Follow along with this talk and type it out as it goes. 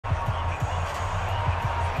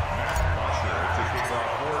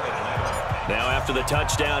Now after the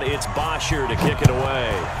touchdown, it's Bosher to kick it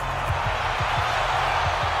away.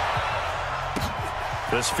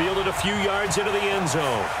 This fielded a few yards into the end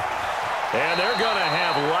zone. And they're going to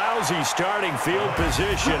have lousy starting field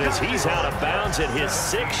position as he's out of bounds at his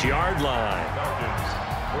 6-yard line.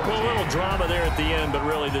 Well, a little drama there at the end, but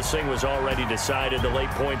really this thing was already decided. The late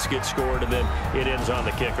points get scored, and then it ends on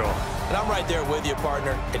the kickoff. And I'm right there with you,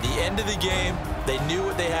 partner. At the end of the game, they knew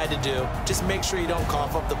what they had to do. Just make sure you don't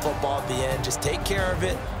cough up the football at the end. Just take care of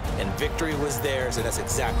it, and victory was theirs, and that's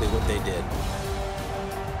exactly what they did.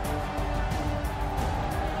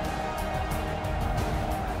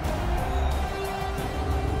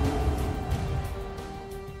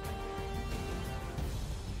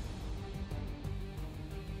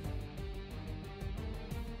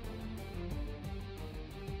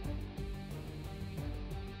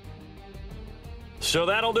 So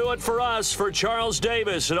that'll do it for us. For Charles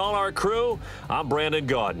Davis and all our crew, I'm Brandon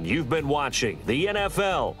Gaudin. You've been watching the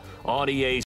NFL on EA